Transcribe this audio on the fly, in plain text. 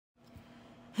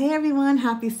Hey everyone,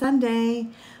 happy Sunday.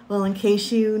 Well, in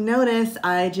case you noticed,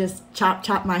 I just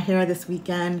chopped my hair this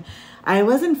weekend. I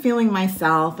wasn't feeling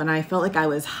myself and I felt like I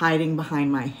was hiding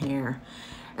behind my hair.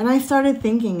 And I started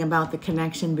thinking about the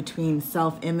connection between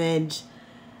self-image,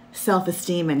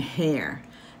 self-esteem, and hair.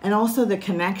 And also the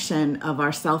connection of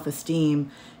our self-esteem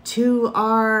to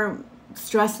our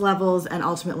stress levels and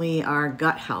ultimately our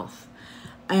gut health.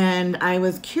 And I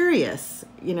was curious,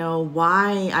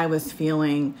 why I was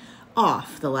feeling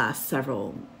off the last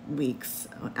several weeks,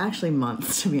 actually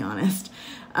months, to be honest.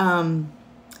 And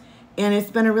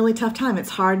it's been a really tough time.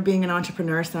 It's hard being an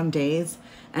entrepreneur some days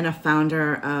and a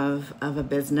founder of a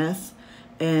business,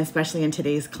 and especially in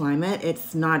today's climate.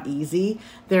 It's not easy.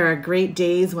 There are great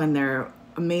days when there are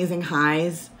amazing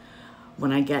highs,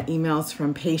 when I get emails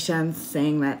from patients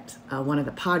saying that one of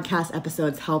the podcast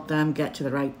episodes helped them get to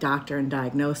the right doctor and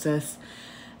diagnosis.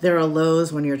 There are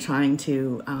lows when you're trying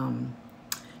to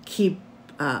keep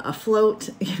afloat,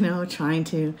 trying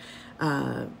to,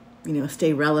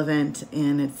 stay relevant,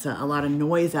 and it's a lot of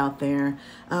noise out there.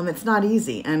 It's not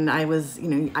easy. And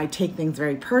I take things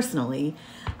very personally,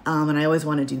 and I always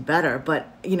want to do better. But,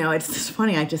 it's just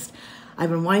funny. I've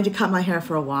been wanting to cut my hair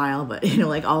for a while, but,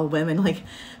 like all women,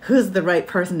 who's the right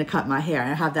person to cut my hair?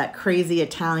 I have that crazy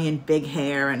Italian big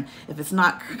hair, and if it's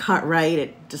not cut right,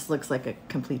 it just looks like a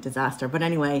complete disaster. But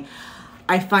anyway,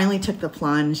 I finally took the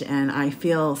plunge and I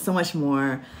feel so much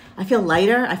more, I feel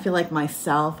lighter, I feel like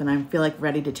myself, and I feel like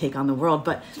ready to take on the world.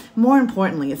 But more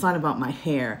importantly, it's not about my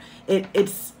hair.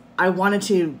 I wanted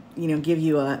to, give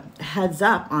you a heads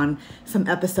up on some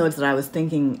episodes that I was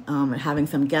thinking having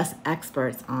some guest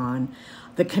experts on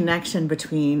the connection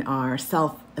between our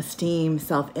self-esteem,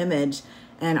 self-image,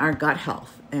 and our gut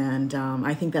health. And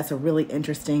I think that's a really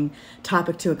interesting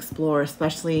topic to explore,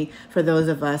 especially for those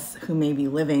of us who may be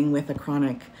living with a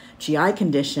chronic GI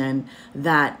condition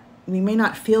that we may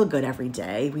not feel good every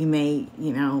day. We may,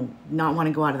 not want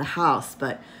to go out of the house,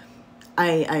 but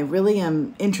I really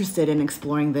am interested in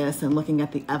exploring this and looking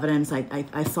at the evidence.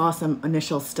 I saw some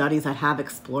initial studies that have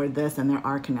explored this, and there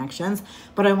are connections,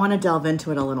 but I want to delve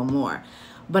into it a little more.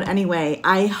 But anyway,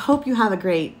 I hope you have a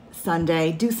great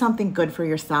Sunday. Do something good for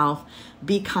yourself.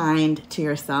 Be kind to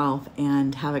yourself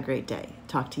and have a great day.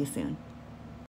 Talk to you soon.